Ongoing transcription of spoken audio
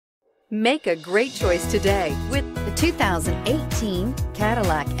Make a great choice today with the 2018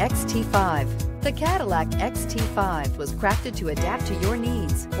 Cadillac XT5. The Cadillac XT5 was crafted to adapt to your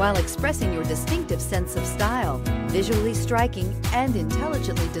needs while expressing your distinctive sense of style. Visually striking and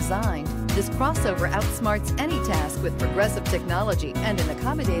intelligently designed, this crossover outsmarts any task with progressive technology and an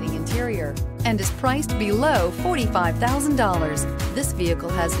accommodating interior, and is priced below $45,000. This vehicle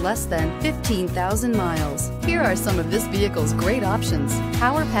has less than 15,000 miles. Here are some of this vehicle's great options: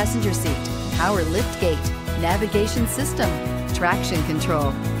 power passenger seat, power lift gate, navigation system, traction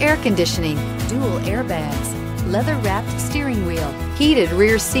control, air conditioning, dual airbags, leather-wrapped steering wheel, heated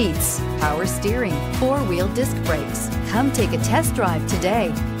rear seats, power steering, four-wheel disc brakes. Come take a test drive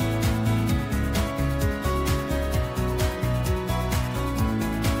today.